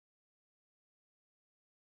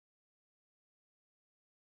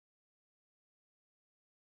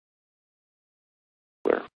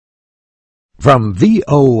From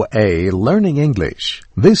VOA Learning English,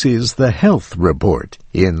 this is the Health Report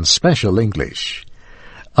in Special English.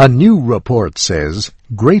 A new report says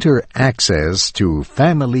greater access to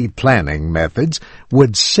family planning methods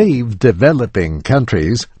would save developing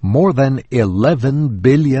countries more than $11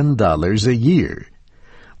 billion a year.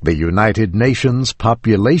 The United Nations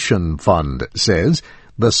Population Fund says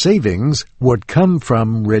the savings would come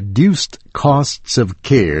from reduced costs of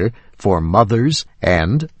care for mothers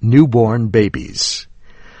and newborn babies.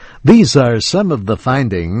 These are some of the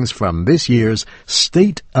findings from this year's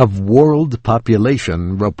State of World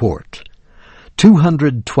Population Report.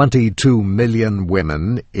 222 million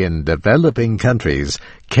women in developing countries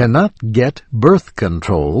cannot get birth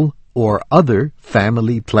control or other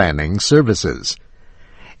family planning services.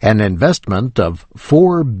 An investment of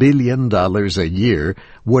 $4 billion a year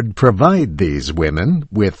would provide these women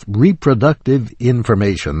with reproductive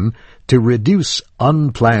information to reduce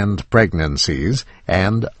unplanned pregnancies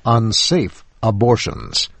and unsafe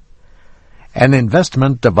abortions. An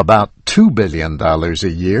investment of about $2 billion a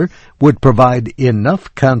year would provide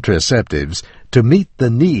enough contraceptives to meet the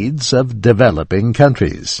needs of developing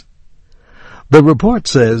countries. The report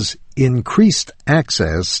says increased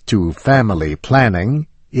access to family planning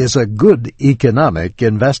is a good economic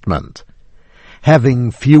investment.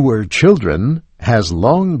 Having fewer children has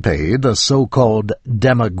long paid a so-called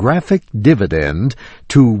demographic dividend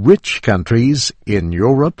to rich countries in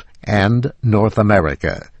Europe and North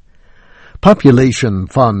America. Population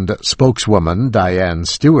Fund spokeswoman Diane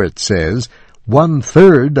Stewart says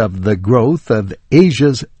 1/3 of the growth of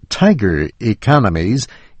Asia's tiger economies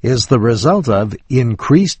is the result of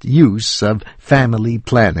increased use of family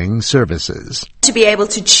planning services. To be able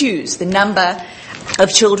to choose the number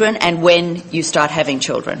of children and when you start having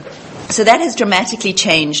children. So that has dramatically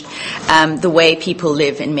changed the way people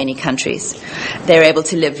live in many countries. They're able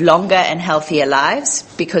to live longer and healthier lives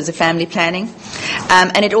because of family planning.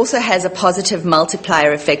 And it also has a positive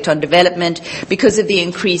multiplier effect on development because of the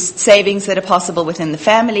increased savings that are possible within the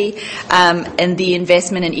family and the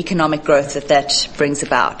investment and economic growth that brings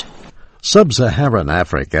about. Sub-Saharan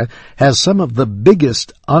Africa has some of the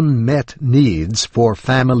biggest unmet needs for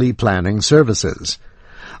family planning services.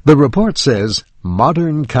 The report says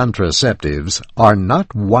modern contraceptives are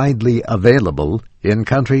not widely available in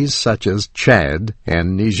countries such as Chad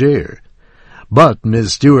and Niger. But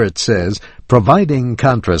Ms. Stewart says providing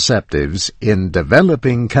contraceptives in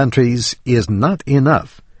developing countries is not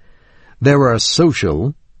enough. There are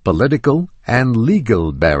social, political, and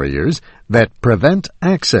legal barriers that prevent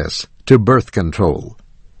access to birth control.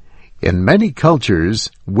 In many cultures,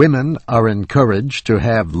 women are encouraged to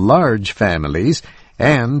have large families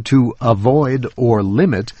and to avoid or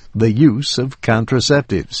limit the use of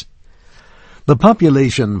contraceptives. The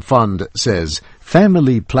Population Fund says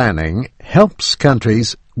family planning helps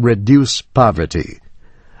countries reduce poverty.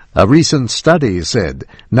 A recent study said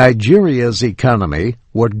Nigeria's economy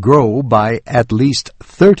would grow by at least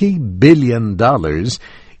 $30 billion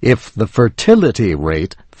if the fertility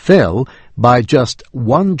rate fell by just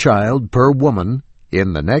one child per woman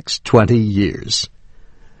in the next 20 years.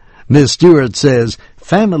 Ms. Stewart says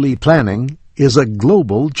family planning is a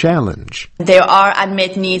global challenge. There are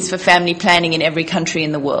unmet needs for family planning in every country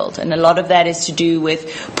in the world, and a lot of that is to do with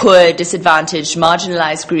poor, disadvantaged,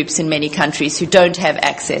 marginalized groups in many countries who don't have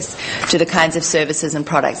access to the kinds of services and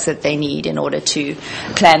products that they need in order to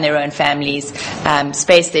plan their own families,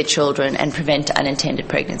 space their children, and prevent unintended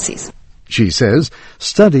pregnancies. She says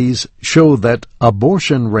studies show that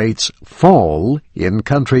abortion rates fall in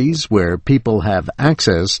countries where people have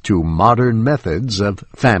access to modern methods of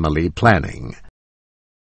family planning.